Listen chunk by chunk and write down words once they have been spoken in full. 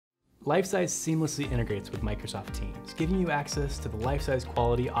Lifesize seamlessly integrates with Microsoft Teams, giving you access to the Lifesize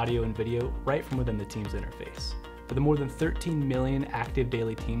quality audio and video right from within the Teams interface. For the more than 13 million active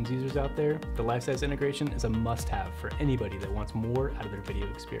daily Teams users out there, the Lifesize integration is a must-have for anybody that wants more out of their video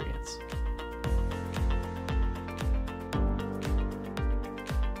experience.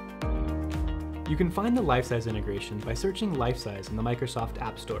 You can find the Lifesize integration by searching Lifesize in the Microsoft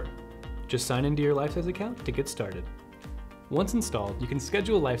App Store. Just sign into your Lifesize account to get started. Once installed, you can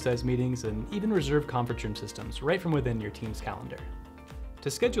schedule Lifesize meetings and even reserve conference room systems right from within your Teams calendar. To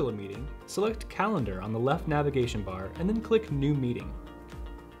schedule a meeting, select Calendar on the left navigation bar and then click New Meeting.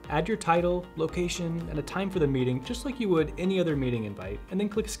 Add your title, location, and a time for the meeting just like you would any other meeting invite, and then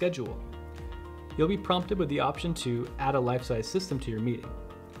click Schedule. You'll be prompted with the option to add a Lifesize system to your meeting.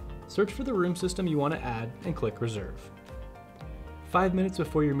 Search for the room system you want to add and click Reserve. 5 minutes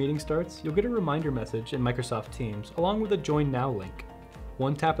before your meeting starts, you'll get a reminder message in Microsoft Teams along with a Join Now link.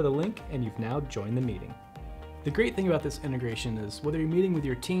 One tap of the link and you've now joined the meeting. The great thing about this integration is whether you're meeting with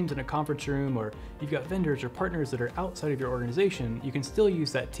your teams in a conference room or you've got vendors or partners that are outside of your organization, you can still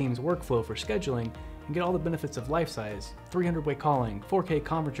use that Teams workflow for scheduling and get all the benefits of Lifesize, 300-way calling, 4K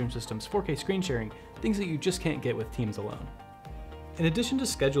conference room systems, 4K screen sharing, things that you just can't get with Teams alone. In addition to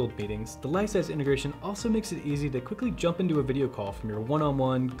scheduled meetings, the Lifesize integration also makes it easy to quickly jump into a video call from your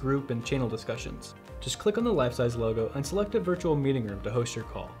one-on-one, group, and channel discussions. Just click on the Lifesize logo and select a virtual meeting room to host your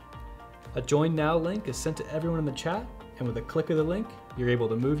call. A Join Now link is sent to everyone in the chat, and with a click of the link, you're able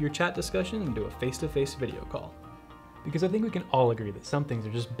to move your chat discussion into a face-to-face video call. Because I think we can all agree that some things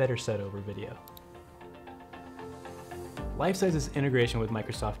are just better said over video. Lifesize's integration with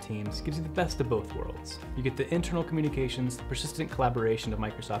Microsoft Teams gives you the best of both worlds. You get the internal communications, the persistent collaboration of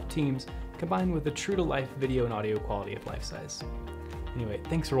Microsoft Teams, combined with the true-to-life video and audio quality of Lifesize. Anyway,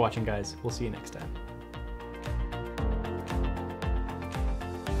 thanks for watching, guys. We'll see you next time.